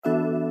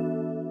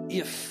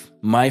if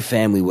my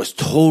family was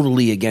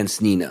totally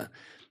against Nina,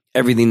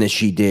 everything that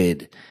she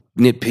did,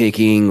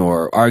 nitpicking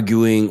or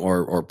arguing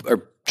or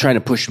trying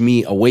to push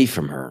me away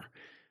from her,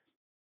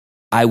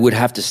 I would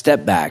have to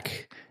step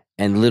back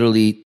and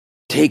literally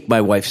take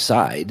my wife's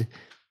side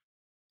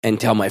and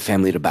tell my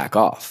family to back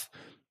off,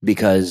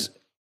 because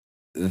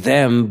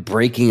them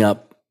breaking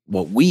up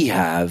what we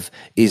have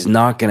is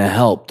not going to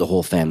help the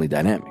whole family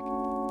dynamic.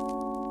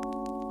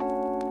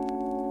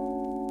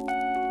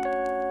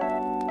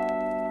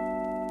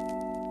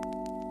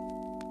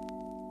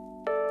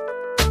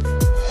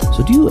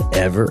 So do you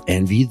ever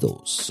envy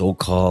those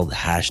so-called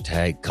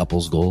hashtag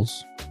couples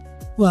goals?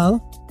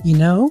 Well, you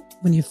know,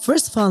 when you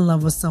first fall in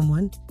love with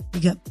someone, you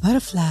get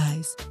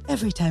butterflies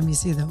every time you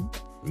see them.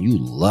 You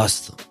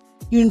lust them.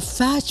 You're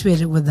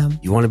infatuated with them.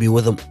 You want to be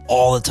with them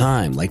all the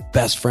time, like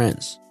best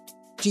friends.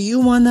 Do you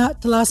want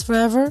that to last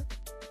forever?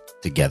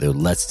 Together,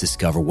 let's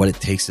discover what it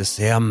takes to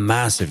say a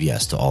massive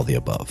yes to all the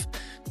above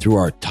through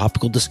our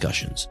topical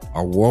discussions,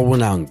 our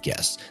world-renowned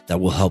guests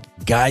that will help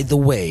guide the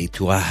way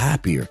to a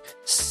happier,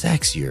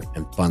 sexier,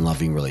 and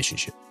fun-loving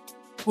relationship.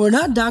 We're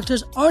not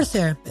doctors or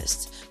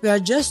therapists. We are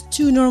just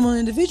two normal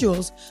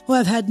individuals who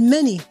have had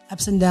many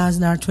ups and downs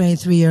in our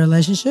 23-year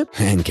relationship.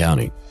 And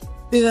counting.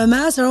 We've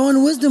amassed our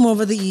own wisdom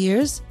over the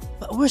years,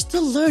 but we're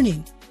still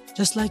learning,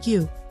 just like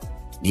you.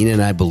 Nina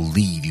and I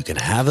believe you can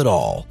have it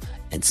all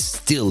and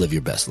still live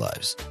your best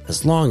lives,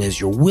 as long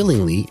as you're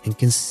willingly and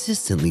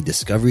consistently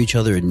discover each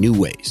other in new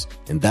ways.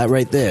 And that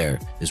right there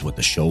is what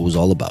the show is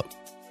all about.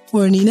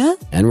 We're Nina.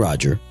 And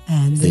Roger.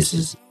 And this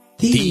is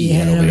the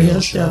Head Head Over Over Heels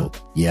Heels Show.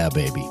 Show. Yeah,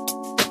 baby.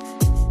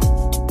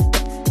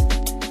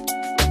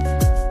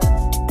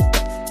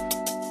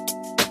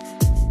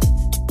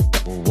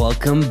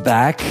 Welcome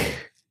back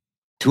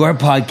to our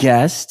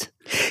podcast.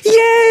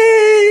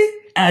 Yay!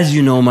 As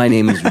you know, my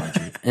name is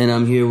Roger, and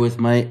I'm here with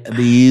my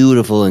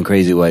beautiful and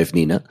crazy wife,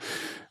 Nina.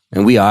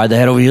 And we are the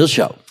Head Over Heels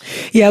Show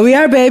Yeah, we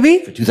are,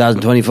 baby. for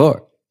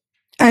 2024.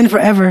 And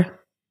forever.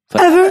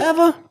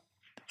 Forever.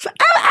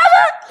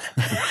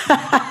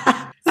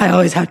 I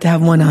always have to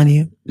have one on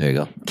you. There you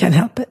go. Can't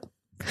help it.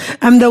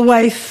 I'm the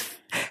wife,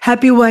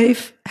 happy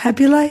life.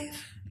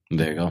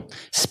 There you go.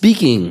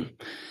 Speaking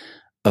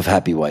of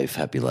happy wife,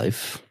 happy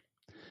life,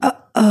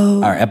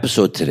 our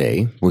episode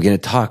today, we're going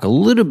to talk a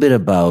little bit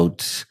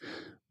about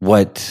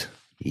what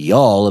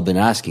y'all have been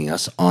asking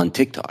us on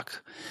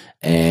TikTok.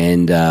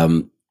 And a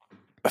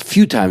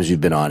few times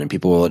we've been on and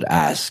people would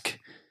ask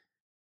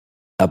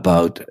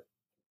about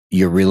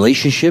your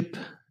relationship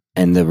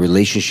and the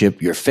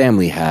relationship your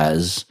family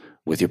has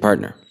with your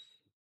partner.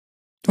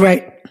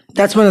 Right.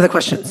 That's one of the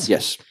questions.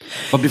 Yes.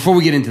 But before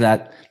we get into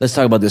that, let's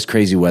talk about this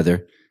crazy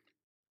weather.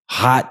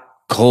 Hot,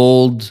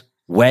 cold,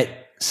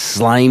 wet,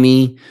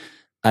 slimy.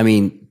 I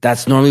mean,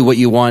 that's normally what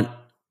you want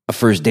a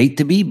first date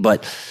to be,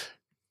 but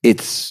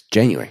it's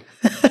January.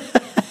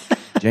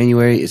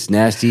 January, it's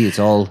nasty. It's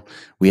all,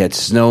 we had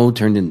snow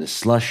turned into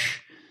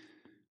slush.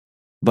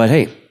 But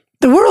hey.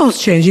 The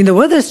world's changing. The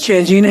weather's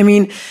changing. I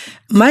mean,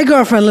 my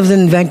girlfriend lives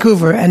in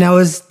Vancouver, and I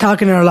was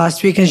talking to her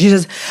last week, and she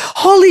says,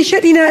 holy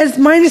shit, Nina, it's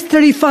minus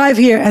 35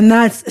 here. And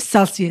that's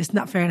Celsius,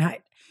 not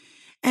Fahrenheit.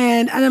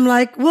 And I'm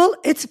like, well,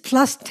 it's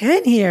plus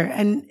 10 here.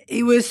 And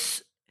it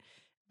was,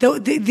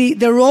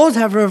 the roles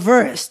have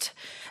reversed.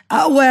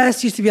 Out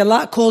west used to be a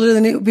lot colder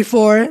than it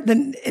before,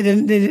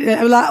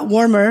 a lot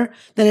warmer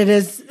than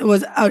it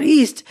was out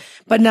east.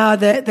 But now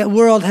the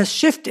world has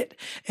shifted.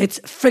 It's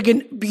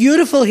friggin'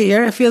 beautiful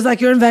here. It feels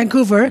like you're in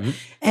Vancouver,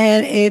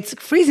 and it's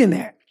freezing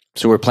there.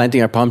 So we're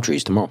planting our palm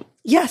trees tomorrow.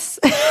 Yes.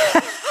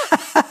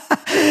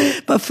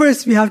 But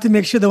first, we have to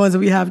make sure the ones that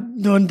we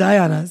have don't die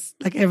on us,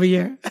 like every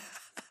year.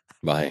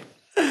 Bye.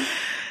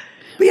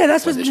 But yeah,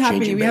 that's what's been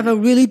happening. We have a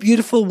really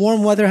beautiful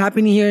warm weather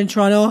happening here in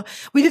Toronto.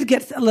 We did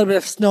get a little bit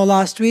of snow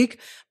last week,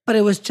 but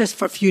it was just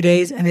for a few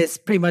days and it's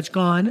pretty much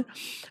gone.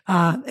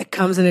 It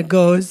comes and it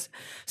goes.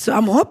 So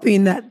I'm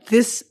hoping that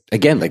this...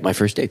 Again, like my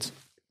first dates.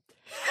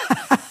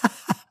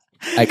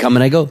 I come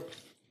and I go.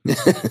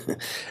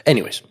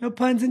 Anyways. No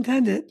puns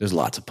intended. There's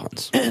lots of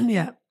puns.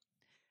 Yeah.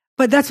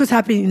 But that's what's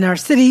happening in our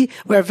city.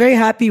 We're very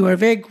happy. We're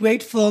very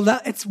grateful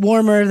that it's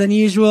warmer than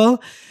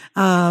usual.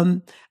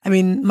 I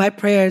mean, my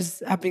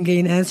prayers have been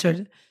getting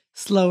answered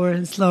slower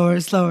and slower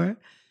and slower.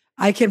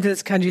 I came to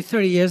this country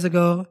 30 years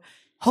ago,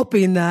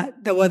 hoping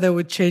that the weather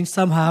would change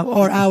somehow,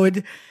 or I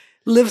would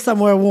live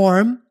somewhere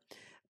warm.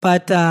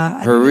 But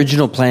her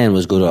original plan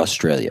was go to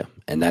Australia,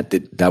 and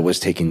that was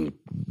taking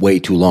way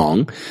too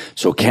long.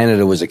 So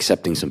Canada was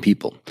accepting some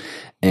people.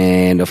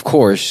 And of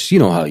course, you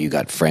know how you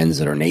got friends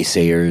that are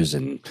naysayers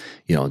and,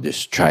 you know,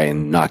 just try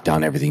and knock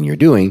down everything you're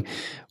doing.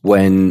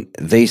 When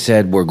they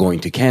said we're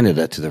going to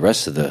Canada to the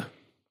rest of the,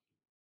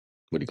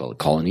 what do you call it,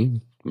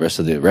 colony? The rest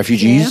of the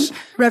refugees?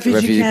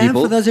 Refugee camp.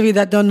 People. For those of you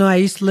that don't know, I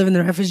used to live in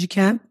the refugee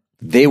camp.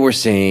 They were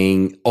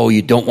saying, oh,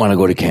 you don't want to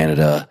go to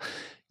Canada.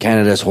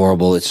 Canada's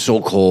horrible. It's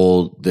so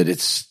cold that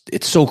it's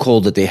so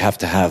cold that they have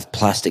to have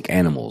plastic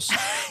animals.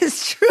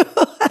 It's true.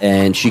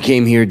 And she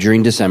came here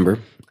during December.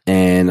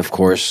 And of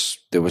course,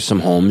 there was some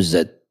homes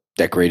that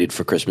decorated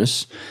for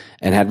Christmas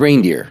and had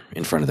reindeer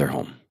in front of their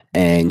home.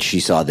 And she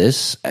saw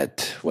this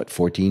at,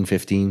 14,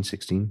 15,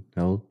 16?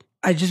 How old?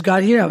 I just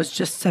got here. I was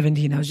just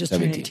 17. I was just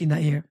 17. 18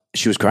 that year.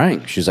 She was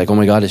crying. She was like, oh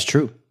my God, it's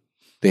true.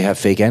 They have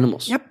fake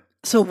animals. Yep.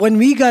 So when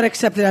we got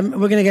accepted,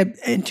 we're going to get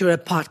into a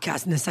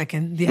podcast in a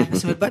second, the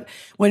episode. But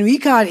when we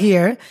got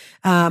here,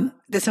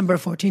 December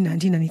 14,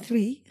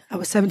 1993, I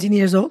was 17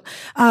 years old.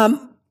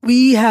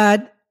 They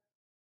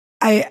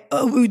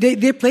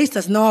placed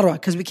us in Ottawa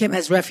because we came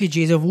as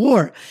refugees of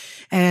war.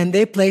 And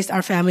they placed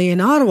our family in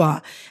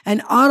Ottawa.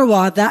 And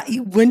Ottawa, that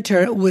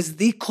winter was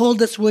the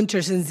coldest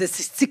winter since the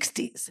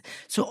 60s.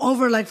 So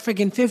over like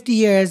friggin' 50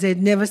 years,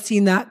 they'd never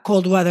seen that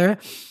cold weather.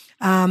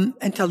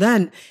 Until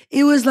then,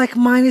 it was like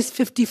minus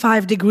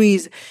 55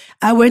 degrees.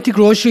 I went to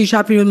grocery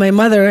shopping with my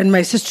mother and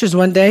my sisters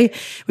one day.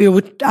 We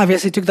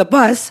obviously took the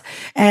bus,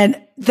 and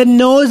the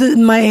nose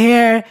in my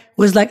hair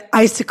was like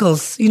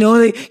icicles. You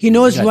know, your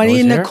nose running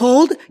in the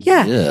cold.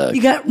 Yeah. Yuck.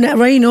 You got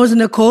runny nose in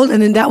the cold,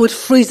 and then that would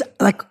freeze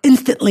like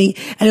instantly,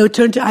 and it would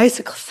turn to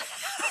icicles.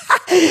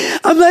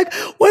 I'm like,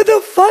 what the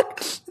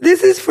fuck?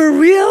 This is for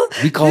real?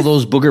 We call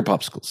those booger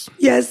popsicles.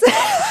 Yes.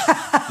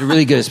 They're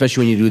really good,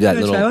 especially when you do that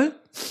Try little one?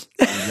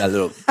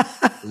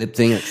 lip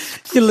thing.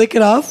 You lick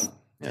it off.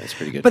 Yeah, it's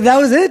pretty good. But that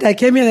was it. I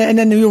came in, and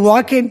then we were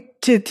walking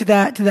to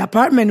the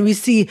apartment, and we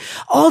see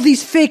all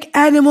these fake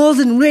animals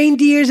and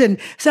reindeers and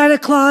Santa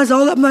Claus.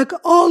 All that. I'm like,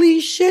 holy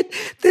shit,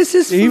 this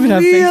is They even for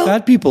have real. fake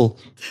fat people.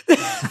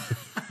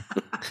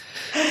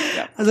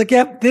 I was like,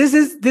 yep, this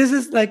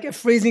is like a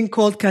freezing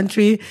cold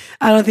country.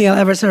 I don't think I'll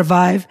ever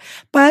survive.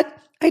 But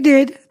I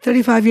did.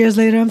 35 years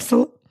later, I'm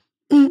still,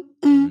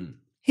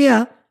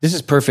 yeah. This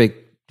is perfect,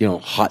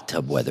 hot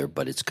tub weather,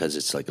 but it's because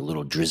it's like a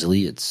little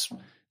drizzly. It's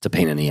a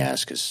pain in the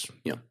ass because,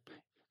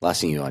 last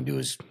thing you want to do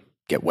is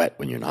get wet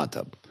when you're in a hot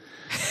tub.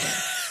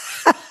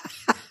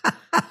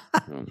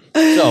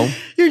 So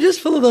You're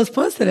just full of those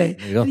puns today.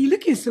 you go. You're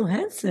looking so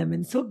handsome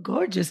and so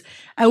gorgeous.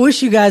 I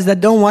wish you guys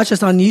that don't watch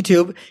us on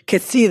YouTube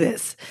could see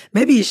this.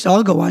 Maybe you should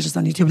all go watch us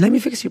on YouTube. Let me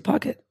fix your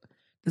pocket.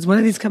 Does one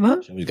of these come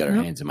out? She's got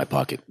her hands in my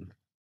pocket.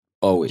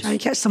 Always. Trying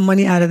to catch some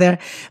money out of there.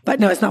 But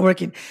no, it's not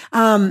working.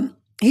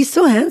 He's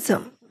so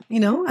handsome.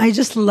 I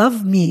just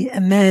love me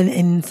a man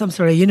in some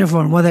sort of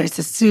uniform, whether it's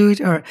a suit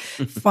or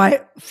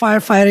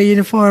firefighter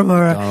uniform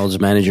or Donald's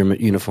manager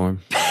uniform.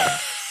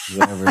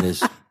 Whatever it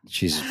is.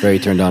 She's very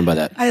turned on by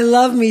that. I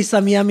love me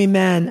some yummy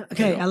man.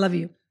 Okay, I love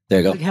you. There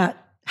you go. Like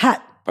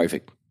hat.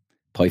 Perfect.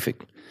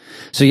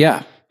 So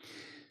yeah.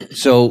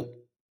 So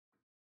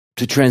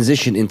to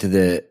transition into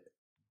the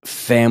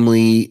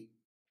family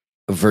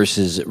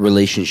versus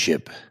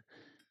relationship.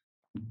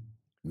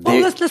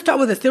 Well, let's start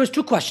with this. There was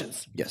 2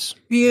 questions. Yes.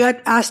 We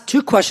got asked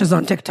 2 questions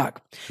on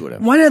TikTok.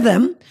 Whatever. One of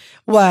them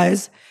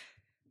was,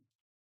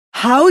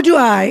 how do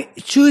I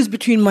choose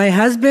between my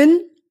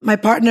husband, my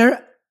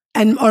partner,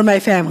 or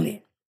my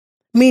family?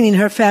 Meaning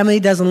her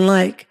family doesn't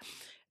like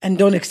and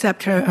don't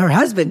accept her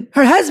husband.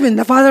 Her husband,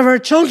 the father of her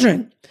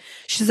children.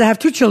 She says, I have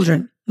 2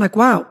 children. I'm like,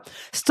 wow.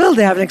 Still,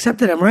 they haven't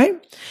accepted him, right?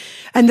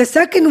 And the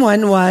second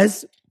one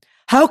was,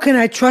 how can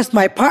I trust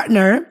my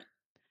partner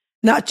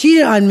not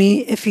cheating on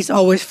me if he's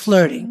always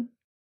flirting?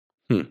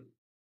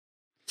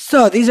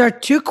 So these are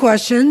 2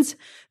 questions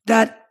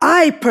that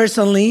I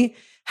personally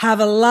have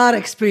a lot of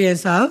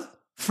experience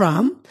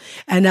from,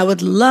 and I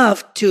would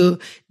love to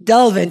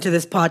delve into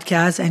this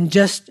podcast and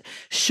just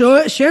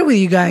share with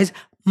you guys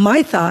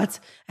my thoughts,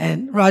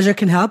 and Roger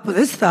can help with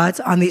his thoughts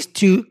on these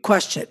 2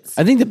 questions.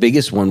 I think the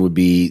biggest one would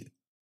be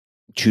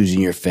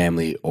choosing your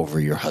family over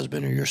your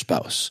husband or your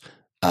spouse.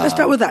 Let's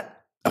start with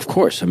that. Of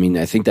course. I mean,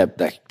 I think that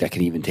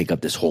can even take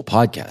up this whole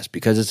podcast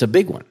because it's a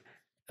big one.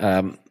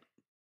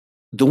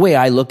 The way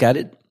I look at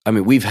it, I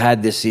mean, we've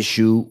had this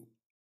issue,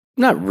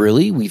 not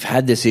really. We've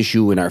had this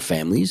issue in our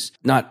families,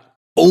 not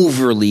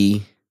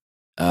overly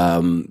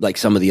like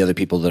some of the other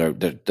people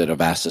that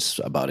have asked us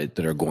about it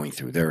that are going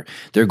through.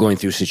 They're going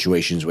through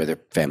situations where their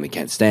family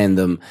can't stand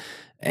them,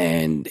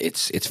 and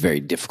it's very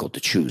difficult to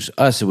choose.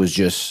 Us, it was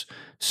just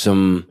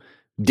some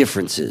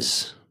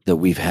differences that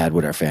we've had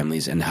with our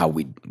families and how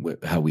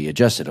we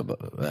adjusted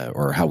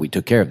or how we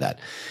took care of that.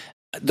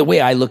 The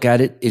way I look at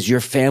it is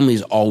your family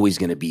is always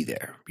going to be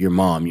there. Your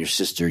mom, your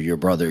sister, your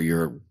brother,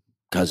 your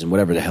cousin,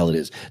 whatever the hell it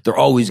is, they're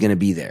always going to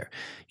be there.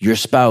 Your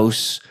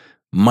spouse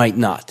might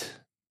not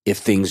if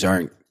things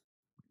aren't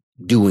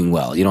doing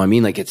well. You know what I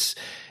mean? Like it's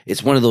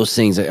one of those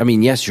things. I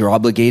mean, yes, you're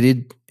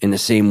obligated in the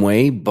same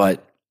way,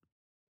 but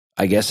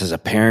I guess as a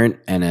parent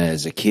and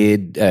as a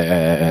kid,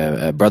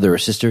 a brother or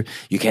sister,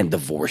 you can't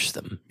divorce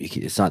them.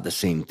 It's not the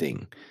same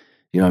thing.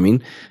 You know what I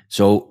mean?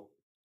 So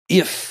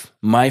if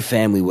my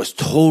family was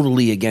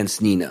totally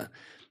against Nina,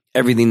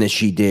 everything that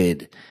she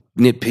did,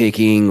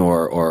 nitpicking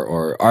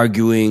or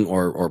arguing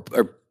or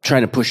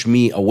trying to push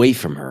me away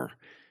from her,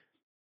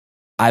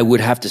 I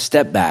would have to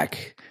step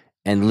back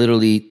and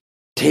literally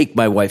take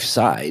my wife's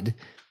side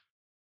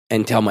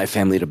and tell my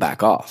family to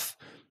back off,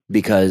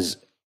 because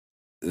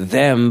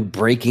them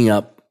breaking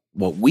up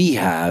what we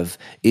have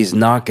is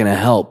not going to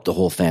help the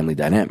whole family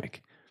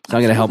dynamic. It's not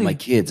going to help my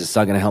kids. It's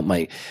not going to help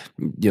my,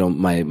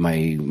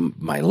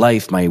 my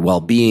life, my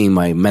well-being,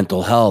 my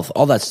mental health,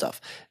 all that stuff.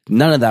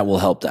 None of that will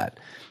help that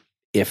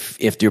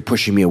if they're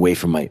pushing me away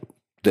from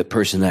the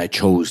person that I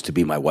chose to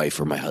be my wife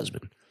or my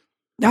husband.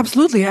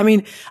 Absolutely. I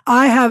mean,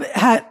 I have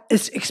had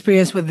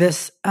experience with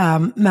this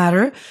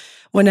matter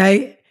when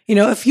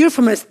if you're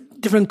from a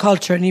different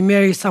culture and you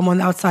marry someone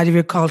outside of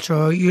your culture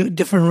or you're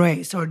different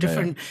race or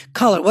different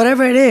color,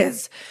 whatever it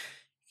is,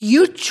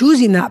 you're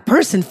choosing that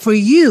person for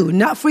you,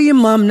 not for your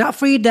mom, not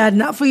for your dad,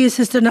 not for your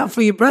sister, not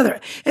for your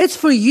brother. It's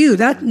for you.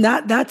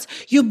 That's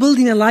you're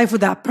building a life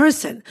with that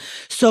person.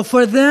 So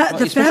for the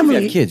family,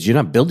 if you have kids, you're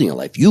not building a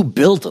life. You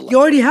built a life. You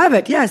already have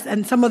it, yes.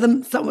 And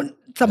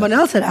someone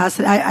else had asked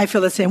it. I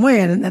feel the same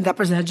way. And that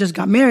person had just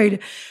got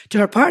married to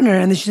her partner,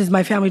 and she says,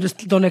 my family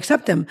just don't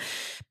accept him.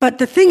 But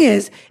the thing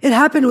is, it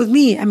happened with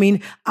me. I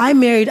mean, I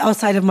married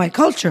outside of my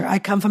culture. I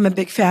come from a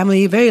big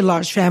family, very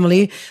large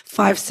family,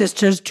 5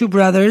 sisters, 2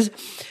 brothers.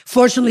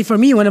 Fortunately for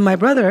me, one of my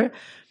brother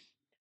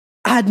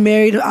had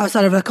married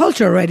outside of the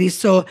culture already.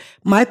 So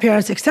my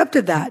parents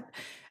accepted that.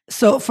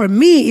 So for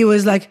me, it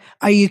was like,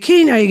 are you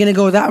kidding? Are you going to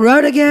go that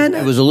route again?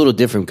 It was a little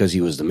different because he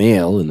was the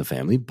male in the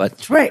family, but...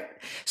 That's right.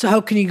 So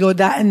how can you go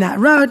that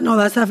route and all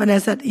that stuff? And I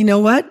said, you know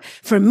what?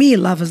 For me,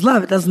 love is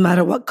love. It doesn't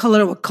matter what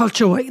color, what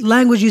culture, what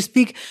language you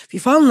speak. If you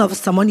fall in love with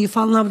someone, you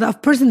fall in love with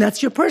that person.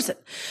 That's your person.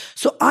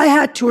 So I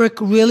had to work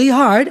really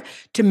hard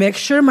to make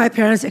sure my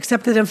parents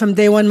accepted him from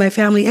day one, my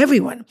family,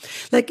 everyone.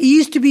 Like it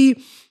used to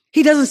be...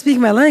 He doesn't speak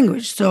my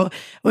language. So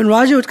when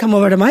Roger would come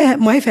over to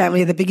my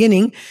family at the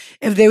beginning,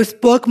 if they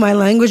spoke my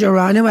language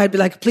around him, I'd be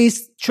like,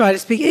 please try to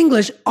speak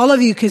English. All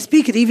of you can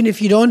speak it. Even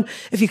if you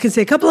can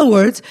say a couple of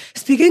words,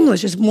 speak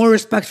English. It's more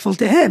respectful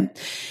to him.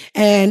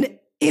 And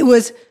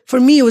for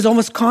me, it was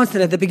almost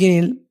constant at the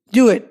beginning.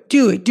 Do it.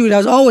 I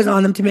was always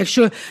on them to make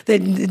sure they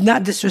did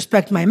not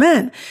disrespect my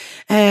man.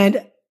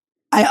 And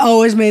I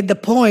always made the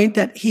point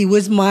that he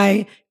was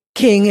my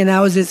king and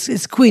I was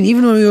his queen.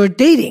 Even when we were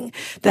dating,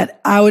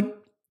 that I would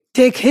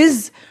take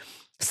his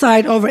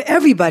side over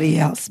everybody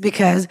else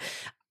because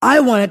I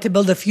wanted to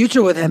build a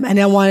future with him and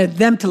I wanted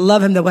them to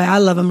love him the way I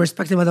love him,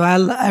 respect him the way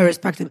I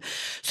respect him.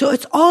 So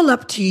it's all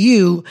up to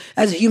you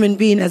as a human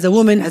being, as a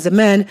woman, as a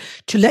man,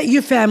 to let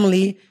your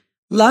family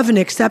love and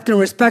accept and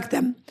respect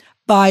them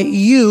by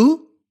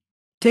you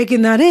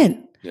taking that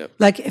in. Yep.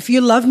 Like if you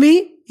love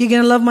me, you're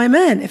going to love my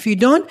man. If you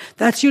don't,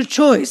 that's your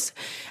choice.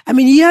 I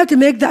mean, you have to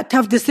make that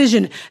tough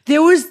decision.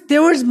 There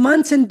was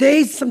months and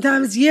days,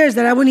 sometimes years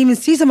that I wouldn't even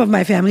see some of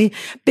my family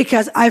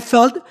because I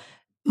felt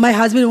my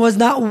husband was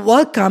not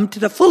welcome to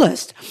the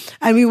fullest.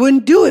 And we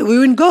wouldn't do it. We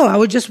wouldn't go. I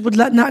would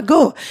not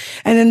go.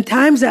 And in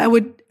times that I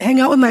would hang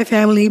out with my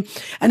family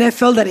and I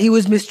felt that he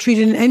was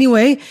mistreated in any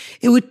way,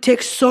 it would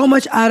take so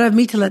much out of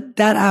me to let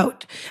that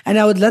out. And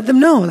I would let them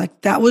know,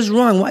 like, that was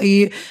wrong.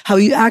 How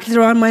you acted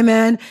around my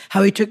man,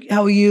 how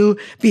you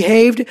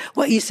behaved,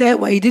 what you said,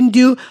 what you didn't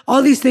do,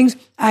 all these things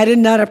I did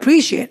not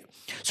appreciate.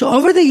 So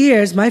over the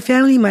years, my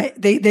family,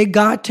 they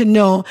got to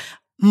know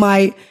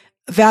my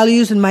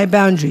values and my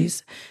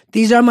boundaries.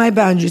 These are my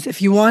boundaries.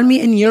 If you want me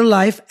in your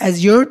life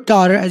as your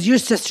daughter, as your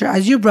sister,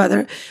 as your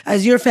brother,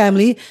 as your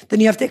family, then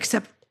you have to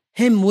accept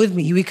him with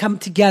me. We come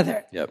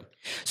together. Yep.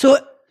 So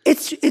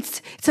it's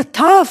a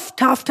tough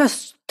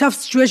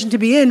situation to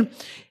be in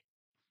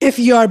if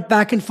you are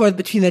back and forth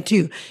between the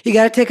two. You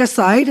got to take a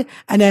side,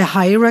 and I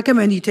highly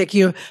recommend you take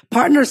your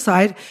partner's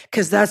side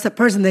because that's the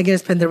person they're going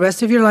to spend the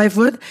rest of your life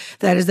with.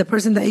 That is the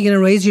person that you're going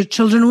to raise your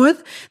children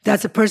with.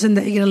 That's the person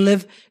that you're going to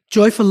live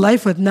joyful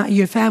life with, not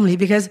your family.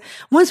 Because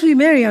once we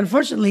marry,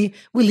 unfortunately,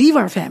 we leave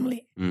our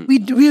family. We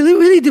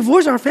really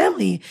divorce our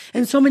family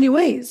in so many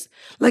ways.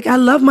 Like, I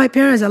love my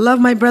parents, I love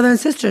my brother and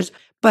sisters,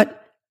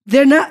 but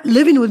they're not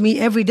living with me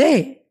every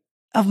day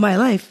of my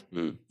life.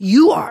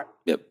 You are.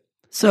 Yep.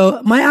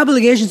 So my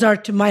obligations are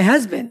to my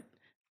husband.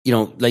 You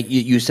know, like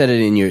you said it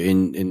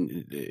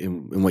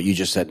in what you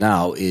just said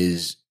now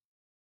is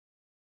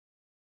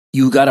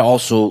you got to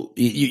also,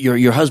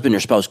 your husband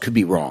or spouse could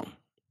be wrong.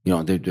 You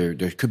know,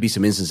 there could be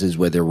some instances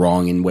where they're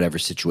wrong in whatever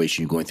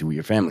situation you're going through with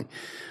your family.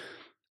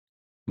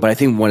 But I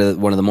think one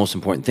of the most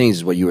important things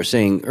is what you were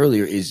saying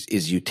earlier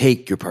is you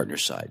take your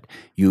partner's side.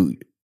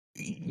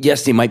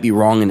 Yes, they might be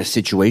wrong in a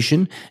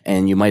situation,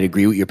 and you might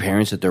agree with your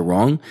parents that they're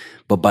wrong,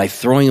 but by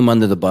throwing them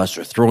under the bus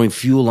or throwing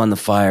fuel on the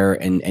fire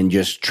and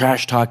just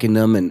trash talking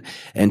them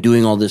and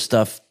doing all this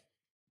stuff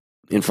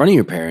in front of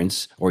your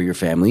parents or your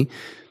family,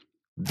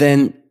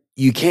 then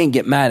you can't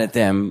get mad at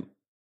them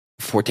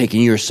for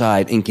taking your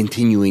side and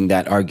continuing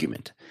that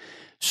argument.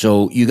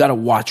 So you got to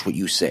watch what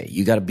you say.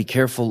 You got to be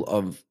careful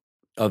of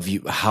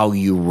how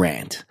you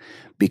rant,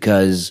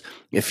 because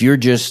if you're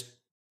just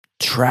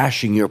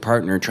trashing your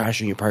partner,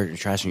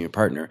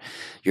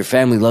 your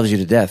family loves you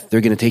to death.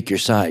 They're going to take your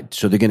side.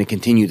 So they're going to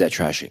continue that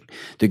trashing.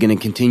 They're going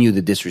to continue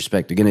the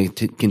disrespect. They're going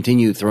to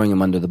continue throwing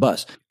them under the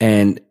bus.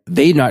 And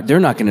they're not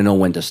going to know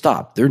when to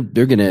stop. They're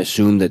going to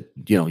assume that,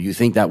 you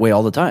think that way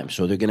all the time.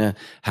 So they're going to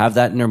have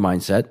that in their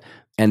mindset,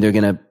 and they're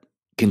going to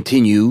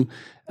continue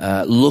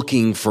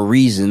looking for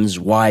reasons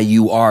why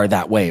you are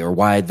that way or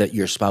why that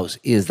your spouse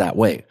is that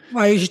way.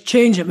 Why you should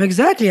change them.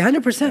 Exactly,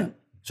 100%.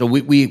 So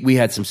we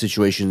had some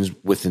situations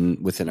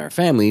within our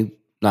family,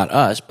 not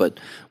us, but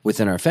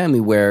within our family,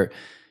 where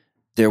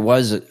there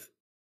was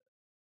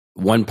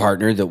one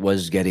partner that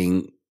was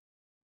getting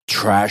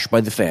trashed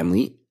by the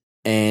family,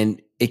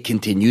 and it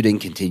continued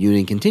and continued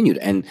and continued.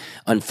 And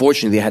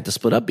unfortunately, they had to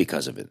split up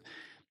because of it.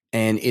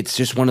 And it's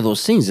just one of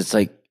those things. It's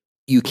like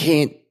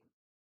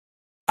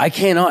I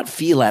cannot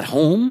feel at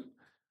home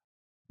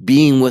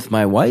being with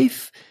my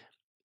wife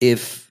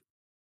if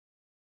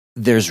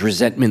there's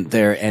resentment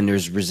there and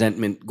there's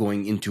resentment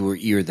going into her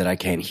ear that I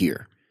can't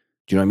hear.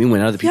 Do you know what I mean?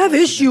 When other people have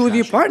issue with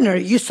your partner,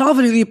 you solve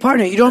it with your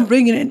partner. You don't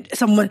bring in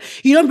someone.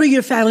 You don't bring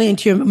your family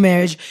into your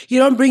marriage. You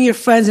don't bring your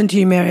friends into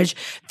your marriage.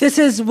 This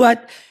is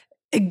what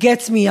it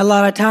gets me a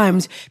lot of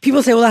times.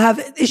 People say, well, I have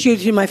issues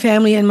between my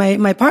family and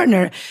my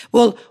partner.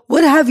 Well,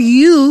 how have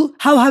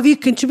you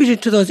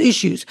contributed to those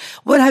issues?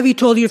 What have you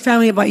told your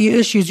family about your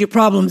issues, your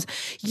problems?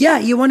 Yeah,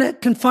 you want to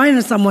confide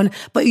in someone,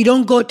 but you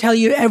don't go tell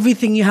you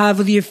everything you have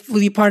with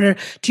your partner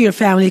to your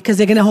family, because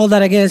they're going to hold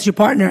that against your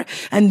partner,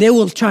 and they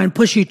will try and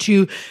push you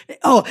to,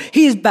 oh,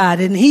 he's bad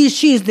and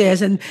she's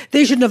this, and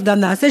they shouldn't have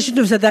done that. They shouldn't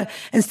have said that,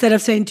 instead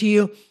of saying to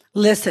you,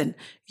 listen,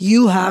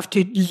 you have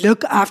to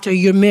look after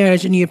your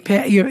marriage and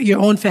your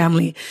own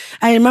family.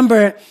 I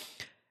remember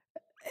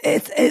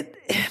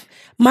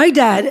my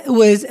dad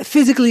was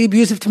physically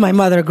abusive to my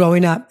mother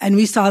growing up, and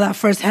we saw that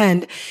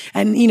firsthand.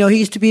 And, he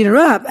used to beat her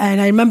up. And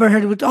I remember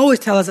her would always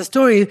tell us a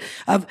story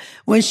of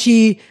when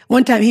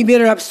one time he beat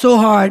her up so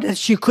hard that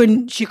she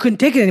couldn't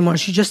take it anymore.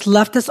 She just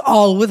left us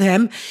all with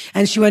him,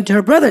 and she went to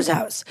her brother's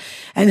house.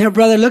 And her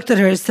brother looked at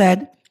her and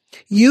said,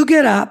 you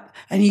get up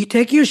and you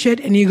take your shit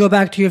and you go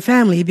back to your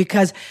family,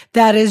 because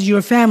that is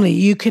your family.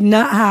 You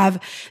cannot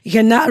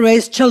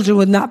raise children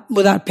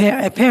without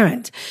a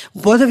parent.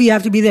 Both of you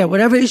have to be there.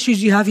 Whatever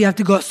issues you have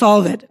to go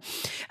solve it.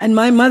 And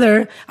my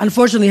mother,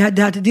 unfortunately, had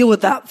to deal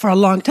with that for a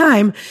long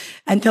time,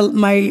 until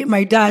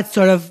my dad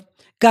sort of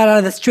got out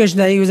of the situation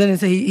that he was in, and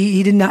so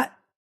he did not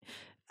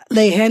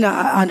lay hand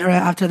on her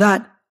after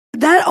that.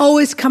 That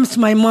always comes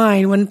to my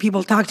mind when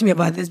people talk to me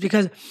about this,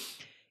 because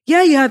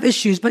yeah, you have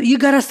issues, but you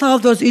got to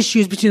solve those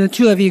issues between the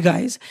two of you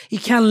guys. You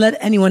can't let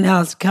anyone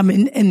else come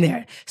in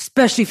there,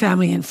 especially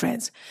family and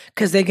friends,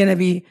 because they're going to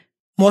be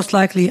most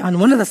likely on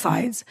one of the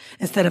sides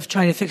instead of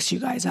trying to fix you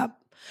guys up.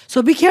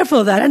 So be careful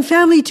of that. And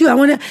family too. I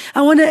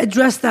want to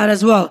address that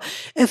as well.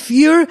 If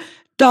your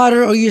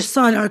daughter or your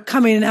son are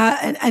coming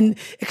and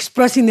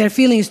expressing their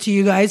feelings to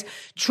you guys,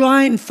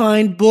 try and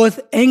find both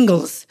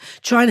angles.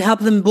 Try and help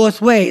them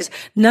both ways,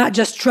 not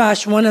just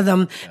trash one of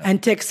them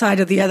and take side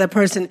of the other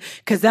person,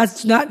 because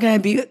that's not going to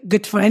be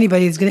good for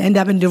anybody. It's going to end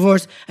up in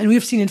divorce, and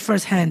we've seen it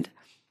firsthand.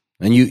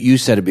 And you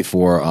said it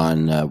before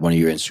on one of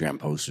your Instagram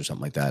posts or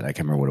something like that. I can't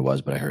remember what it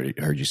was, but I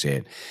heard you say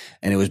it.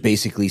 And it was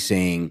basically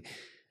saying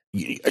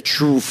a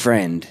true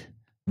friend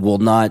will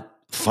not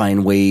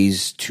find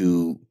ways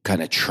to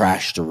kind of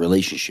trash the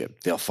relationship.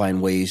 They'll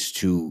find ways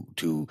to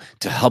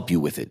help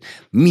you with it.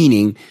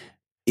 Meaning,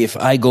 if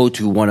I go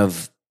to one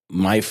of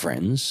my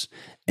friends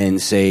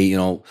and say,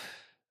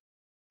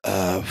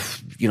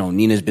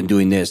 Nina's been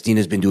doing this,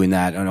 Nina's been doing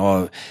that,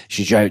 and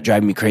she's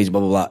driving me crazy,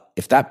 blah, blah, blah.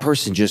 If that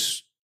person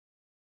just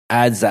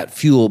adds that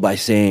fuel by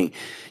saying,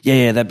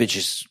 yeah, that bitch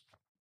is,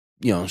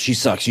 she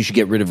sucks, you should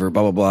get rid of her,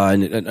 blah, blah, blah,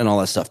 and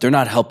all that stuff, they're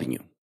not helping you.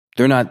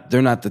 They're not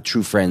the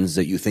true friends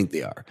that you think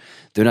they are.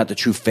 They're not the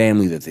true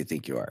family that they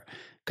think you are.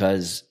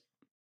 Because,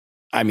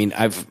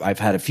 I've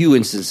had a few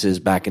instances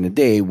back in the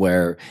day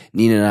where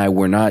Nina and I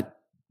were not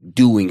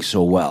doing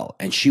so well,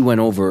 and she went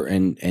over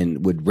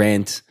and would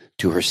rant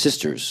to her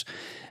sisters,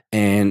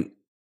 and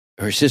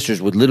her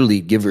sisters would literally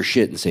give her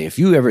shit and say, if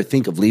you ever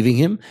think of leaving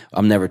him,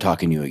 I'm never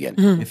talking to you again.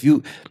 Mm-hmm.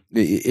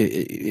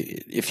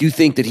 If you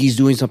think that he's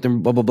doing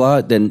something, blah, blah,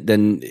 blah,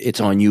 then it's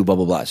on you, blah,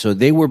 blah, blah. So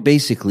they were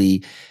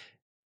basically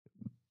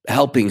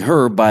helping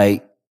her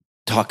by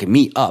talking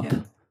me up. Yeah.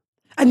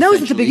 And that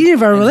was at the beginning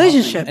of our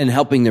relationship. And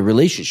helping the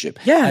relationship.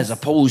 Yes. As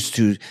opposed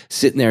to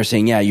sitting there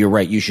saying, yeah, you're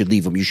right, you should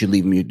leave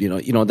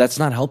him. That's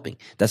not helping.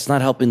 That's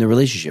not helping the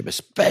relationship,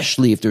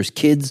 especially if there's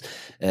kids,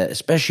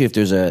 especially if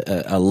there's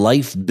a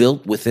life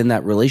built within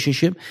that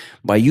relationship.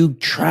 By you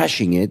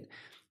trashing it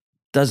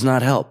does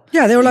not help.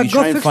 Yeah, they were like,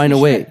 try and find a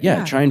way.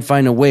 Yeah, try and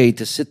find a way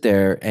to sit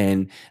there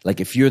and, like,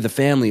 if you're the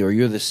family or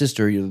you're the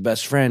sister, or you're the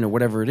best friend or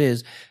whatever it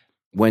is,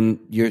 when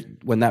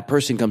that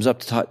person comes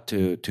up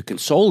to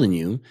console in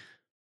you,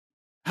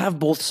 have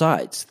both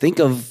sides. Think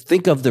of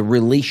the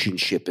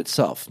relationship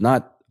itself,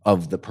 not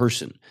of the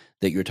person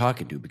that you're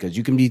talking to, because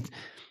you can be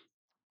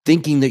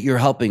thinking that you're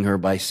helping her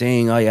by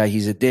saying, "Oh yeah,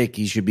 he's a dick.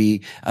 He should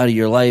be out of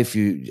your life.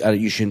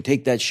 You shouldn't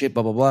take that shit."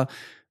 Blah blah blah.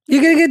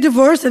 You're gonna get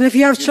divorced, and if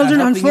you have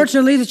children,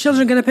 unfortunately, the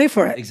children are gonna pay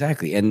for it.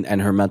 Exactly,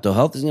 and her mental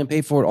health is gonna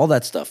pay for it. All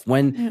that stuff.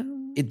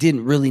 When it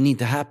didn't really need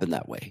to happen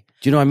that way.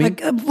 Do you know what I mean?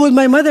 Like with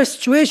my mother's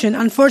situation,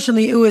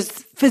 unfortunately, it was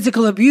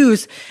physical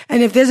abuse.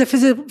 And if there's a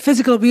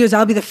physical abuse,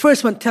 I'll be the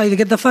first one to tell you to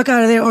get the fuck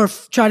out of there or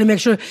try to make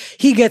sure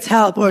he gets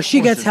help or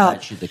she gets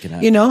help.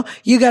 You know,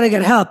 you got to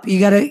get help. You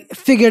got to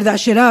figure that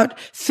shit out,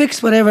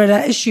 fix whatever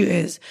that issue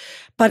is.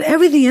 But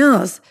everything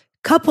else,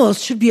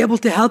 couples should be able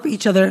to help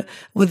each other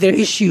with their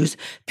issues.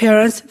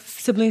 Parents,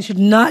 siblings should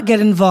not get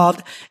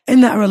involved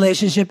in that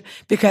relationship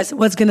because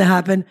what's going to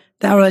happen?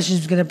 That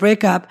relationship is going to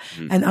break up,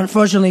 and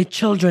unfortunately,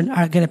 children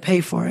are going to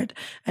pay for it.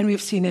 And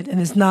we've seen it, and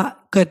it's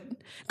not good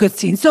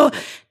scene. So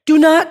do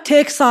not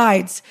take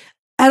sides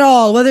at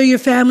all, whether you're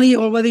family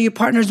or whether you're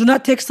partners. Do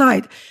not take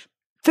side.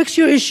 Fix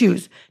your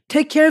issues.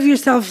 Take care of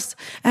yourselves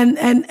and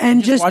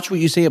just watch what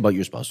you say about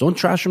your spouse. Don't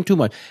trash them too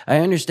much. I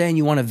understand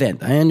you want to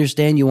vent. I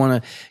understand you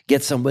want to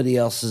get somebody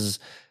else's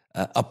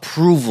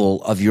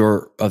approval of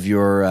your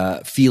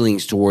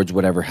feelings towards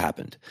whatever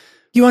happened.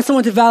 You want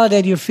someone to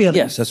validate your feelings.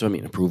 Yes, that's what I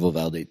mean. Approval,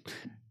 validate.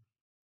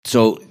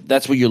 So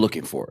that's what you're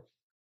looking for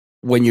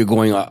when you're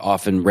going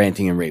off and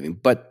ranting and raving.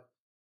 But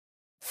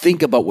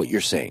think about what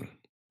you're saying,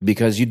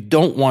 because you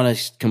don't want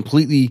to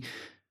completely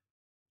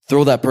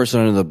throw that person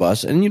under the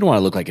bus, and you don't want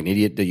to look like an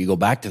idiot that you go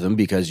back to them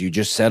because you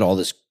just said all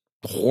this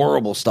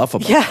horrible stuff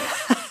about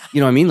them. You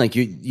know what I mean? Like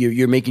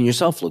you're making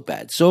yourself look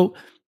bad. So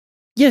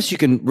yes, you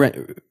can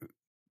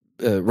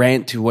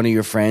rant to one of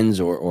your friends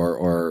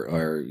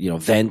or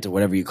vent or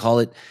whatever you call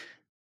it,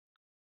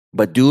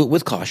 but do it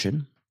with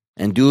caution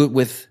and do it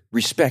with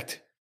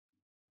respect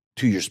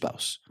to your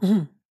spouse.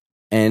 Mm-hmm.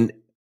 And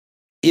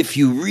if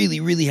you really,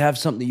 really have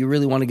something that you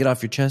really want to get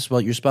off your chest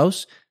about your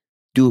spouse,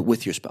 do it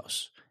with your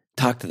spouse.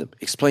 Talk to them.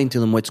 Explain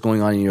to them what's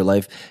going on in your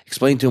life.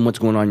 Explain to them what's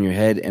going on in your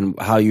head and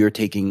how you're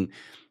taking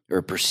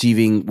or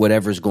perceiving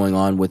whatever's going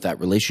on with that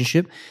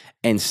relationship,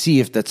 and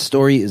see if that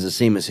story is the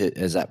same as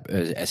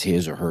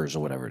his or hers or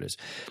whatever it is.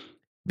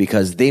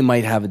 Because they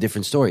might have a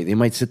different story. They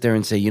might sit there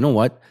and say, you know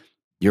what?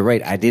 You're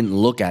right. I didn't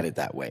look at it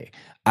that way.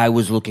 I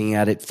was looking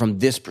at it from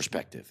this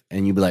perspective.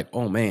 And you'd be like,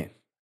 oh man,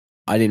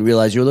 I didn't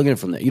realize you were looking at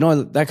it from that. You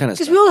know, that kind of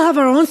stuff. Because we all have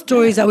our own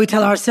stories that we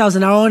tell ourselves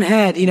in our own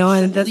head, you know.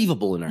 And that's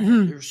believable in our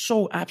head. They're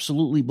so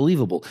absolutely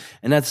believable.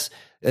 And that's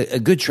a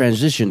good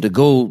transition to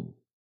go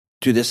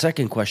to the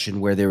second question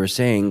where they were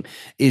saying,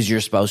 is your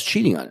spouse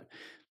cheating on it?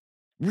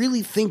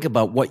 Really think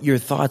about what your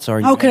thoughts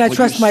are. How can I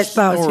trust my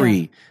spouse?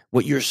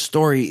 What your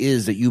story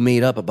is that you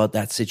made up about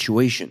that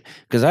situation.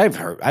 Because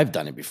I've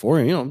done it before.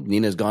 You know,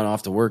 Nina's gone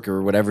off to work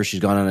or whatever. She's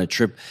gone on a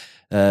trip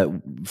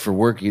for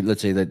work.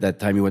 Let's say that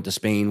time you went to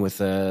Spain with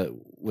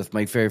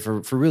Mike Ferry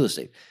for real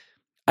estate.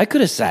 I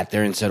could have sat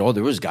there and said, oh,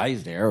 there was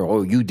guys there. Or,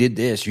 oh, you did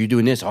this. You're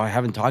doing this. Oh, I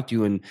haven't talked to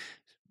you in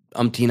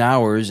umpteen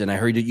hours, and I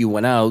heard that you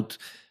went out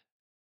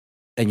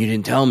and you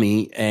didn't tell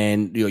me.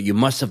 And you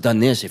must have done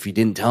this if you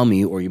didn't tell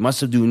me, or you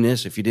must have done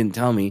this if you didn't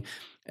tell me.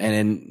 And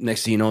then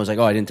next thing you know, it's like,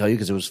 oh, I didn't tell you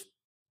because it was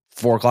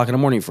 4:00 in the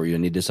morning for you,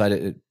 and you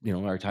decided,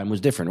 our time was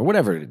different or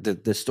whatever.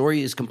 The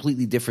story is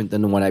completely different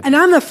than the one And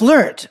I'm a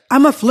flirt.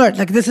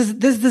 Like this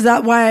is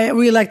why I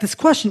really like this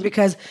question,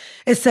 because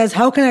it says,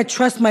 how can I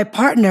trust my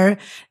partner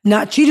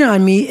not cheating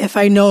on me if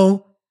I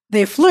know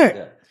they flirt?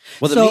 Yeah.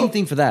 Well, the main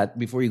thing for that,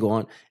 before you go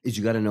on, is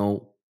you got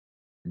to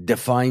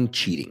define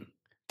cheating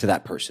to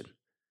that person.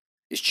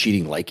 Is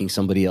cheating liking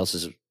somebody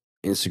else's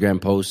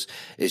Instagram posts?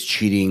 Is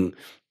cheating,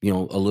 a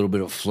little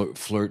bit of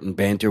flirt and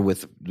banter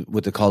with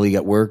a colleague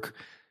at work?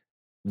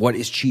 What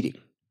is cheating?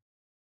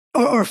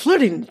 Or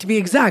flirting, to be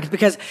exact,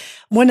 because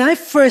when I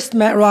first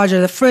met Roger,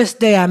 the first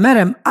day I met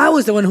him, I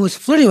was the one who was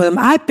flirting with him.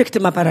 I picked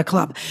him up at a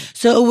club.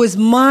 So it was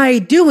my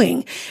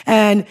doing.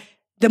 And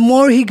the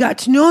more he got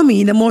to know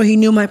me, the more he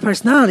knew my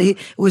personality.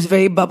 It was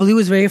very bubbly. It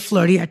was very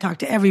flirty. I talked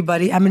to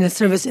everybody. I'm in the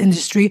service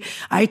industry.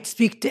 I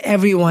speak to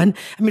everyone.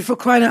 I mean, for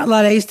crying out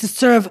loud, I used to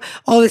serve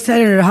all the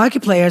senator hockey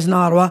players in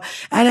Ottawa,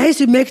 and I used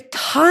to make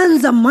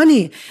tons of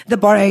money at the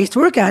bar I used to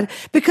work at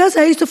because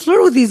I used to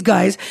flirt with these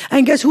guys.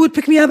 And guess who would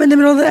pick me up at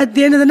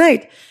the end of the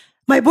night?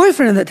 My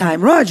boyfriend at the time,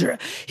 Roger.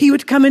 He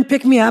would come and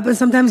pick me up, and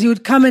sometimes he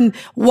would come and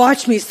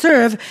watch me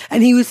serve,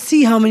 and he would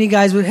see how many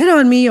guys would hit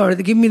on me or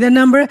they give me their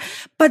number.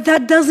 But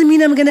that doesn't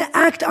mean I'm going to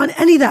act on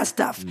any of that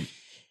stuff.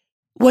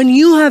 When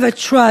you have a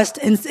trust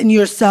in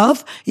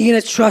yourself, you're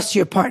going to trust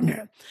your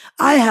partner.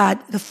 I had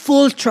the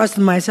full trust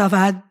in myself.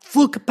 I had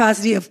full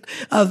capacity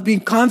of being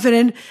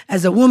confident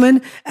as a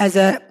woman, as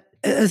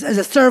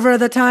a server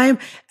at the time,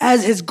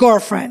 as his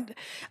girlfriend.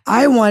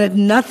 I wanted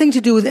nothing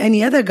to do with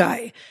any other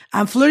guy.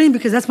 I'm flirting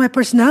because that's my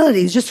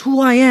personality. It's just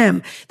who I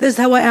am. This is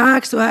how I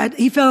act. So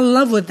he fell in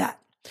love with that.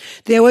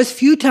 There was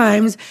few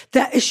times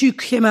that issue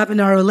came up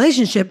in our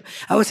relationship.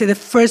 I would say the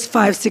first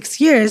 5-6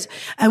 years,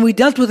 and we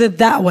dealt with it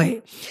that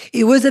way.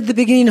 It was at the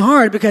beginning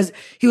hard because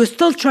he was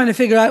still trying to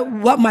figure out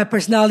what my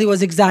personality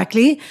was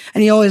exactly.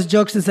 And he always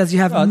jokes and says, you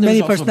have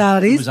many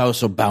personalities. There was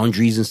also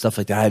boundaries and stuff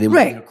like that. I didn't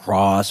want to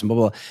cross and blah,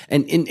 blah, blah.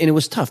 And it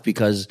was tough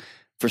because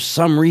for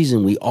some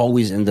reason, we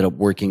always ended up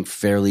working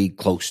fairly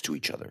close to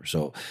each other.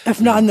 So,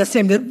 if not in the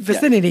same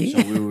vicinity.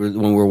 Yeah. So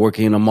when we were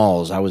working in the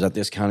malls, I was at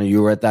this counter,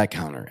 you were at that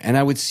counter, and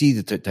I would see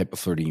the type of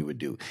flirting you would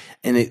do.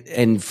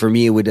 And for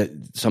me, it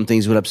would some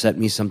things would upset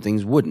me, some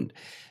things wouldn't,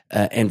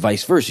 and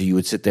vice versa. You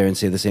would sit there and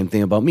say the same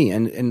thing about me,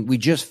 and we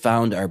just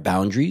found our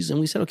boundaries, and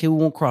we said, okay, we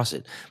won't cross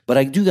it. But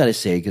I do got to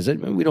say, because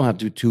we don't have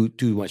to do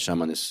too much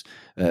time on this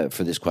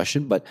for this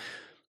question, but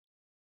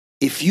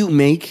if you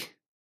make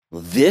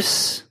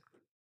this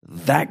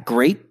that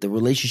great, the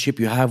relationship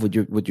you have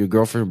with your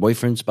girlfriend,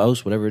 boyfriend,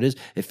 spouse, whatever it is,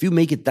 if you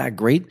make it that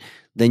great,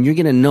 then you're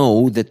going to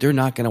know that they're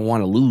not going to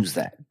want to lose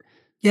that.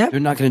 Yeah, they're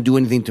not going to do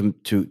anything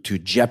to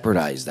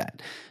jeopardize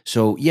that.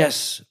 So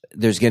yes,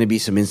 there's going to be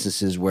some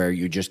instances where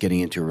you're just getting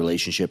into a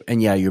relationship,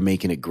 and yeah, you're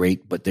making it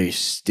great, but they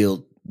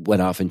still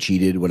went off and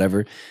cheated,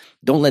 whatever.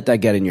 Don't let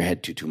that get in your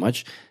head too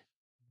much.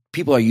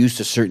 People are used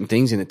to certain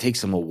things, and it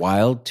takes them a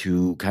while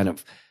to kind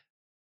of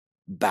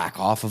back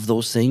off of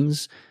those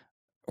things.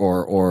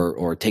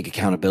 Or take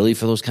accountability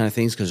for those kind of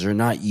things because they're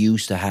not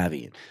used to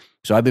having it.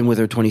 So I've been with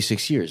her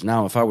 26 years.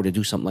 Now, if I were to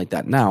do something like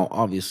that now,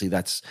 obviously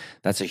that's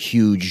a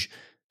huge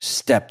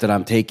step that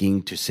I'm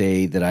taking to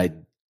say that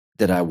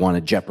I want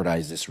to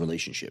jeopardize this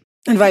relationship.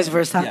 And vice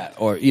versa. Yeah.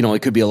 Or,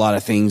 it could be a lot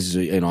of things,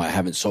 I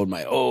haven't sold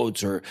my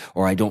oats or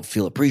I don't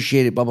feel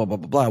appreciated, blah, blah, blah,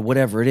 blah, blah,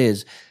 whatever it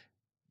is.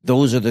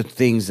 Those are the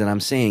things that I'm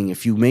saying.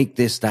 If you make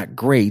this that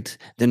great,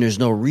 then there's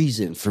no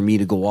reason for me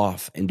to go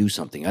off and do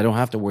something. I don't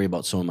have to worry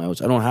about sowing my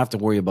oats. I don't have to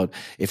worry about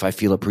if I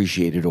feel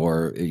appreciated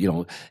or,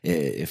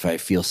 if I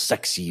feel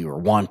sexy or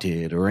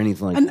wanted or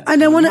anything like that.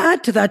 And I want to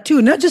add to that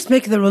too, not just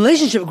make the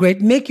relationship great,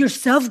 make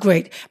yourself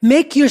great.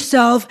 Make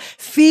yourself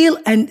feel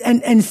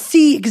and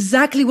see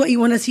exactly what you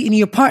want to see in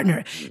your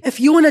partner.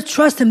 If you want to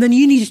trust him, then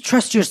you need to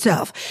trust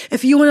yourself.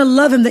 If you want to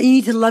love him, then you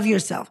need to love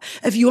yourself.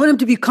 If you want him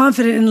to be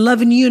confident in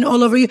loving you and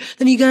all over you,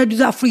 then you got to do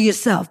that for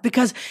yourself,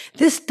 because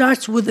this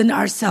starts within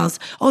ourselves.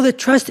 All the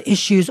trust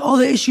issues, all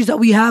the issues that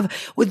we have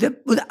with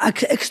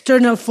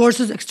external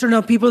forces,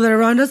 external people that are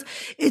around us,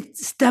 it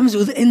stems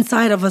with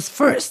inside of us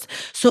first.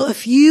 So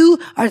if you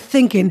are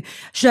thinking,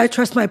 should I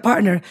trust my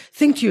partner?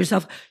 Think to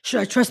yourself,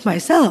 should I trust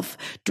myself?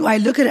 Do I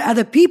look at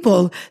other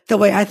people the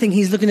way I think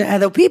he's looking at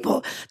other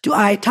people? Do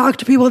I talk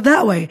to people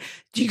that way?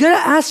 You got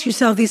to ask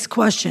yourself these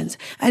questions.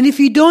 And if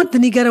you don't,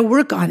 then you got to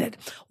work on it.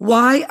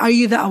 Why are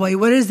you that way?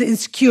 What is the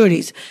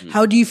insecurities?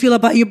 How do you feel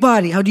about your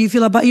body? How do you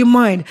feel about your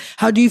mind?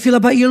 How do you feel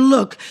about your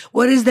look?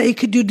 What is that you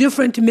could do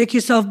different to make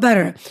yourself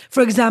better?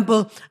 For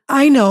example,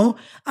 I know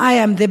I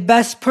am the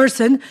best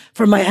person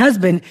for my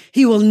husband.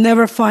 He will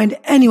never find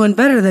anyone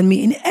better than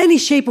me in any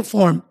shape or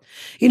form.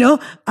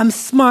 I'm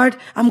smart,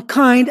 I'm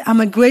kind,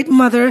 I'm a great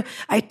mother.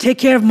 I take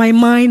care of my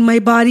mind, my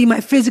body, my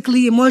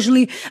physically,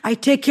 emotionally. I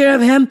take care of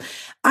him.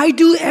 I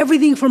do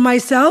everything for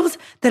myself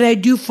that I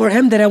do for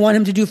him, that I want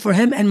him to do for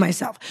him and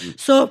myself.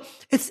 So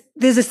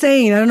there's a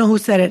saying, I don't know who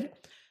said it.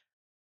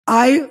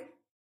 I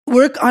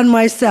work on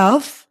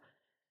myself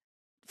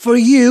for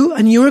you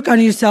and you work on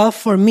yourself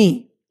for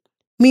me.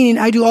 Meaning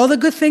I do all the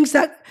good things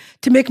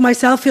to make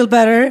myself feel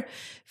better,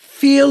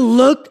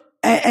 look,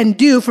 and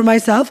do for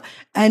myself,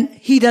 and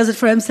he does it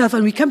for himself,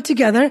 and we come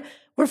together.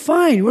 We're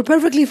fine. We're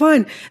perfectly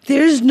fine.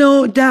 There is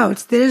no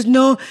doubts. There is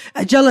no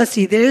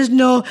jealousy. There is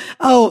no,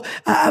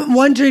 I'm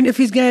wondering if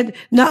he's going to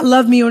not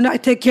love me or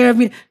not take care of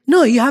me.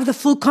 No, you have the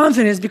full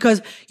confidence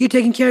because you're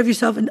taking care of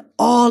yourself in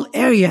all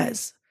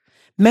areas.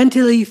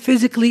 Mentally,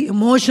 physically,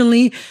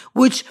 emotionally,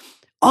 which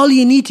all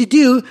you need to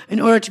do in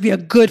order to be a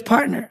good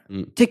partner.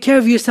 Take care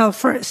of yourself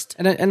first.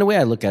 And the way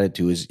I look at it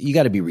too is you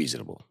got to be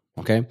reasonable,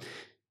 okay?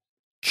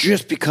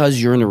 Just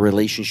because you're in a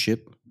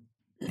relationship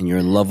and you're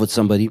in love with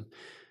somebody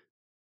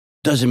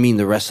doesn't mean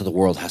the rest of the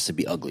world has to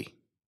be ugly.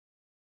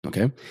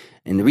 Okay?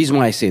 And the reason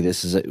why I say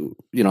this is that,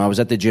 I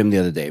was at the gym the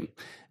other day.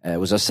 It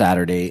was a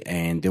Saturday,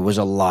 and there was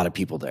a lot of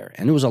people there.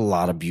 And there was a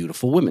lot of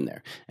beautiful women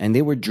there. And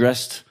they were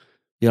dressed,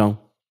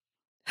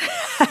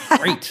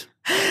 great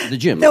for the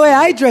gym. The way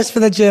I dress for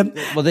the gym.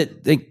 Well,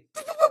 they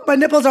my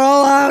nipples are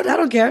all out. I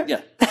don't care.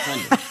 Yeah.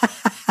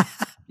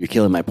 You're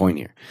killing my point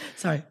here.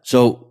 Sorry.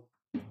 So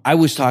I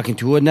was talking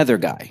to another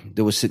guy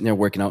that was sitting there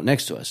working out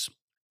next to us.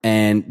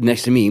 And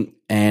next to me,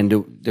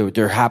 and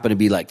there happened to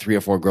be like 3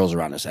 or 4 girls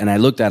around us. And I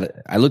looked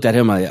at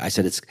him. I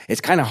said,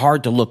 it's kind of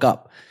hard to look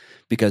up,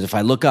 because if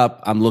I look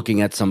up, I'm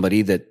looking at somebody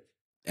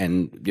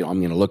I'm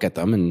going to look at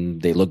them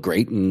and they look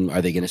great. And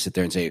are they going to sit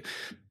there and say,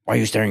 why are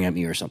you staring at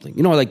me or something?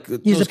 Like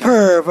he's a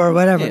perv or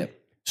whatever. Yeah.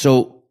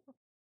 So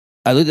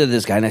I looked at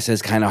this guy and I said,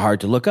 it's kind of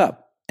hard to look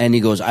up. And he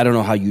goes, I don't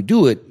know how you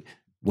do it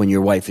when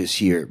your wife is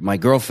here. My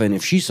girlfriend,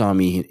 if she saw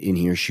me in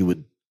here, she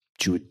would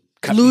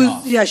cut me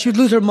off. Yeah, she would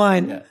lose her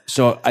mind. Yeah.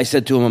 So I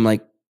said to him, I'm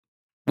like,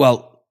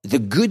 well, the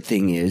good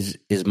thing is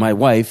my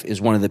wife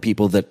is one of the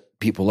people that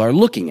people are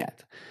looking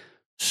at.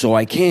 So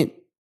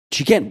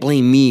she can't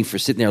blame me for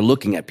sitting there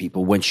looking at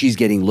people when she's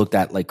getting looked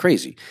at like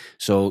crazy.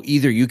 So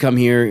either you come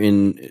here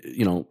in,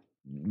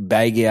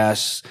 baggy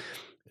ass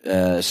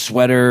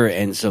sweater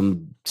and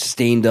some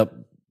stained up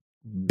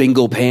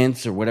bingo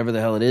pants or whatever the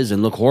hell it is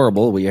and look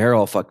horrible with your hair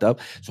all fucked up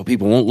so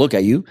people won't look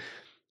at you,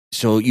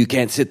 So you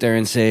can't sit there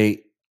and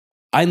say,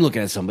 I'm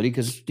looking at somebody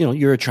because,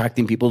 you're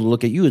attracting people to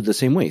look at you the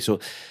same way. So I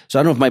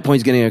don't know if my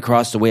point's getting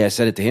across the way I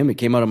said it to him. It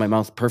came out of my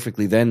mouth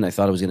perfectly then. I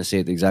thought I was going to say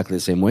it exactly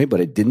the same way, but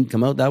it didn't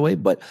come out that way.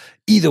 But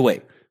either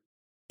way,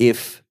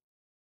 if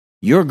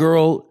your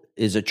girl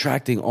is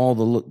attracting all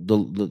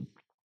the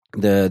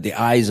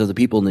eyes of the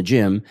people in the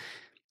gym,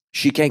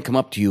 she can't come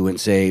up to you and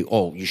say,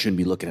 oh, you shouldn't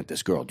be looking at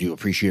this girl. Do you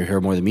appreciate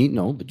her more than me?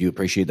 No, but do you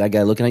appreciate that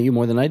guy looking at you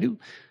more than I do?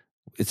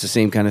 It's the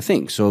same kind of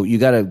thing. So you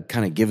got to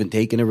kind of give and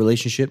take in a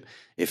relationship.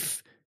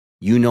 If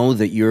you know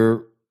that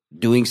you're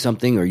doing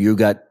something or you're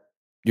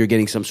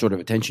getting some sort of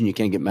attention, you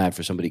can't get mad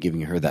for somebody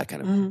giving her that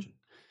kind of attention.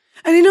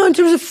 And in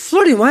terms of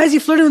flirting, why is he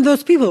flirting with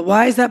those people?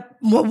 Why is that?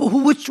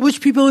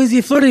 Which people is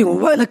he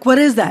flirting with? What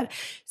is that?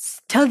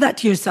 Tell that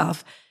to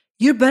yourself.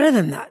 You're better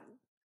than that,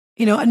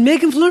 and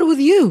make him flirt with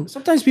you.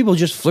 Sometimes people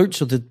just flirt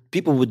so that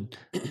people would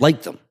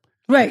like them.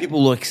 Right.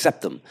 People will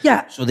accept them.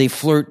 Yeah. So they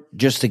flirt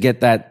just to get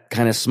that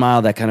kind of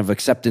smile, that kind of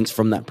acceptance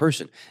from that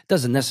person. It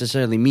doesn't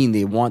necessarily mean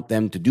they want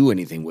them to do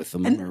anything with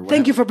them. And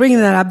thank you for bringing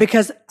that up,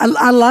 because a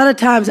lot of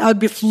times I would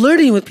be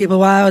flirting with people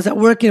while I was at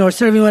work, or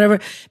serving,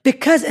 whatever,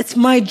 because it's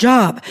my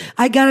job.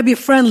 I got to be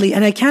friendly,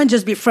 and I can't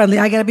just be friendly.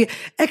 I got to be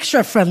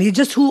extra friendly. It's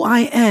just who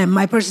I am,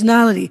 my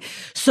personality.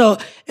 So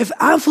if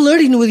I'm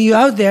flirting with you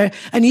out there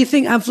and you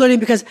think I'm flirting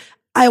because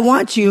I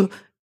want you,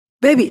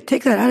 baby,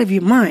 take that out of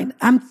your mind.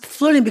 I'm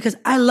flirting because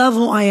I love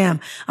who I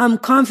am. I'm a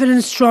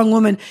confident, strong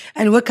woman.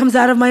 And what comes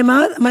out of my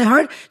mouth, my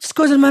heart, just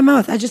goes in my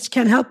mouth. I just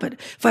can't help it.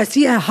 If I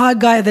see a hot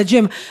guy at the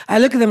gym, I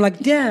look at them like,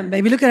 damn,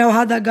 baby, look at how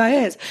hot that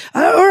guy is.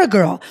 Or a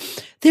girl.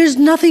 There's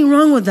nothing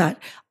wrong with that.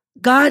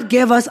 God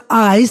gave us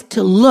eyes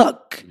to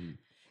look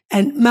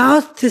and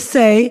mouth to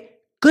say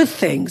good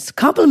things,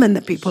 compliment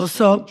the people.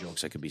 So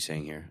jokes I could be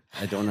saying here.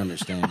 I don't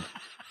understand.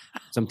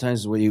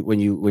 Sometimes when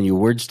you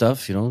word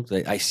stuff,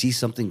 I see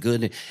something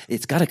good,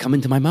 it's got to come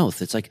into my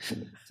mouth. It's like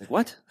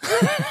what?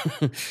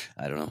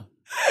 I don't know.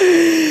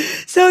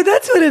 So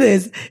that's what it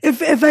is.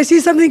 If I see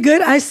something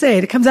good, I say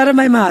it. It comes out of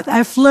my mouth.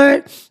 I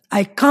flirt.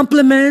 I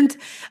compliment.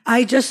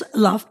 I just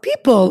love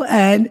people,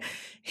 and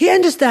he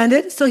understands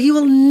it. So he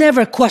will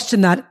never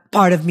question that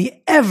part of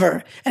me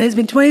ever. And it's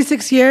been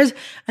 26 years,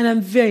 and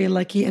I'm very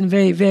lucky and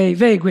very, very,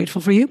 very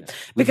grateful for you.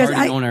 Because we've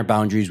already known our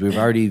boundaries. We've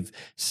already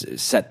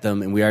set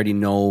them, and we already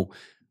know,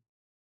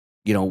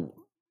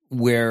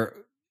 where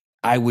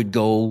I would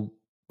go,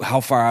 how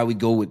far I would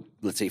go with,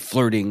 let's say,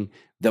 flirting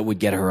that would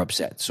get her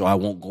upset. So I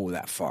won't go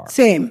that far.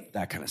 Same.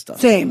 That kind of stuff.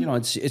 Same.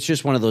 It's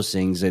just one of those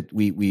things that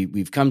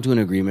we've come to an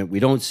agreement. We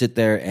don't sit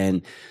there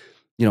and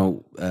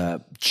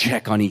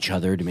check on each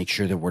other to make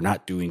sure that we're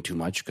not doing too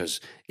much.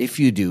 Because if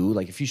you do,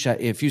 like if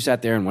you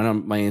sat there and went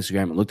on my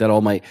Instagram and looked at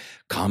all my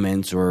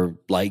comments or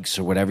likes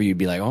or whatever, you'd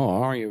be like,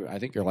 oh, I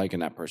think you're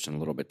liking that person a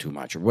little bit too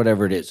much or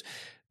whatever it is.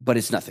 But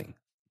it's nothing.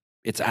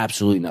 It's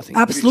absolutely nothing.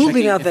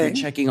 Absolutely nothing. If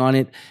you're checking on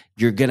it,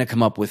 you're going to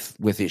come up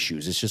with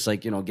issues. It's just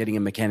like, getting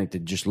a mechanic to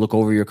just look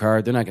over your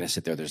car. They're not going to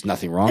sit there. There's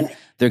nothing wrong.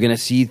 They're going to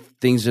see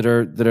things that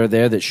are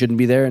there that shouldn't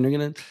be there, and they're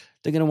going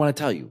to want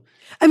to tell you.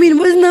 I mean,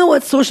 isn't that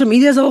what social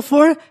media is all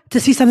for? To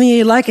see something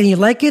you like and you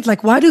like it?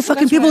 Like, why do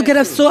fucking people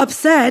get so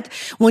upset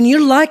when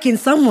you're liking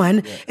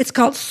someone? Yeah. It's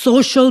called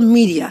social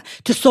media,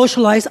 to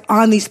socialize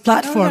on these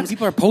platforms.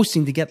 People are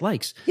posting to get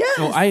likes. Yes.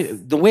 So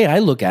the way I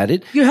look at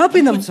it, you're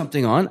helping them. Put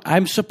something on,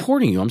 I'm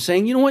supporting you. I'm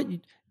saying, you know what?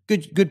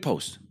 Good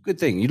post. Good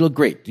thing. You look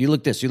great. You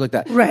look this, you look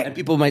that. Right. And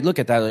people might look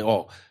at that like,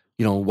 oh,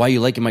 why are you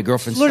liking my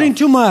girlfriend's flirting stuff?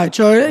 Too much,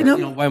 or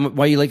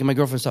why are you liking my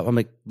girlfriend's stuff? I'm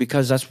like,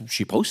 because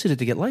she posted it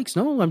to get likes.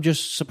 No, I'm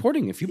just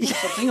supporting. If you post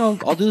something,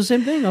 I'll do the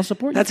same thing. I'll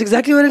support you. That's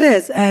exactly what it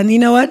is. And you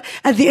know what?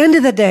 At the end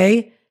of the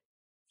day,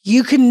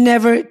 you can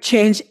never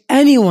change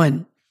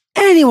anyone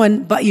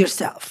but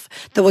yourself.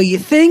 The way you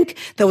think,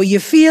 the way you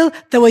feel,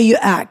 the way you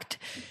act.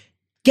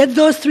 Get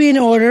those three in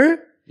order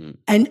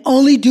and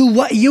only do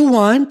what you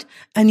want,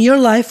 and your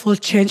life will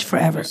change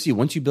forever. See,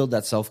 once you build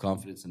that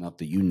self-confidence enough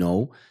that you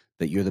know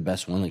that you're the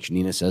best one, like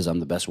Nina says,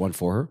 I'm the best one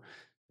for her.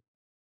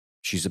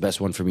 She's the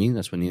best one for me.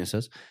 That's what Nina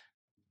says.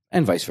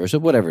 And vice versa,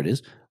 whatever it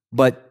is.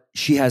 But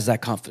she has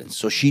that confidence.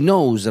 So she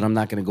knows that I'm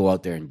not going to go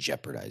out there and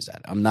jeopardize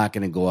that. I'm not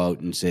going to go out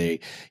and say,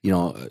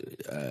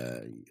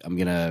 I'm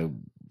going to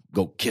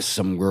go kiss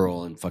some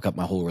girl and fuck up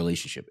my whole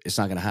relationship. It's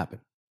not going to happen.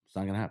 It's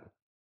not going to happen.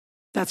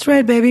 That's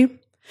right, baby.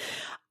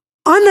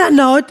 On that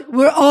note,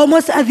 we're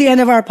almost at the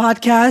end of our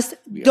podcast.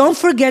 Yeah. Don't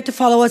forget to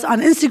follow us on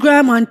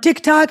Instagram, on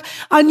TikTok,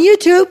 on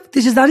YouTube.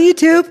 This is on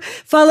YouTube.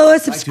 Follow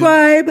us,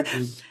 subscribe.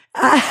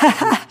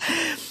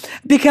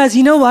 Because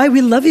you know why?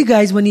 We love you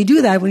guys when you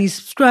do that, when you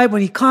subscribe,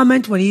 when you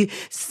comment, when you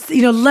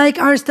like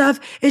our stuff.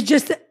 It's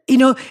just,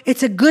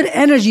 it's a good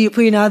energy you're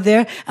putting out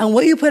there, and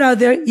what you put out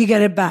there, you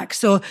get it back.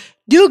 So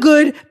do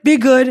good, be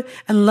good,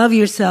 and love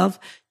yourself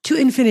to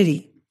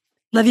infinity.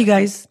 Love you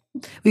guys.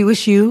 We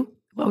wish you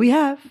what we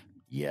have.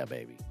 Yeah,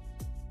 baby.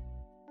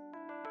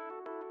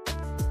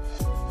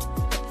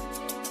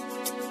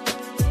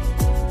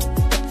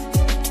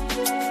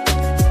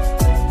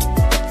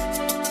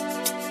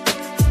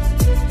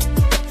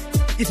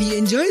 If you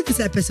enjoyed this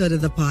episode of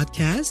the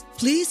podcast,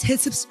 please hit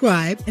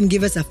subscribe and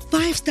give us a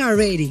 5-star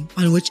rating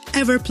on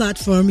whichever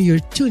platform you're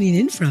tuning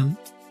in from.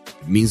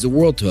 It means the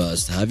world to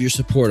us to have your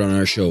support on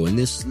our show in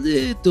this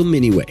little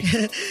mini way.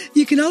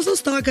 You can also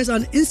stalk us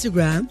on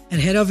Instagram at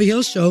Head Over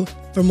Heels Show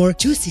for more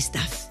juicy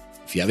stuff.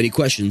 If you have any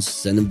questions,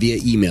 send them via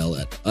email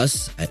at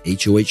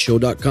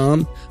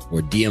us@hohshow.com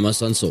or DM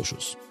us on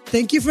socials.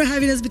 Thank you for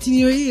having us between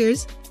your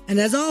ears. And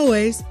as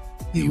always,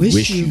 we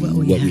wish you what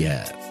we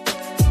have.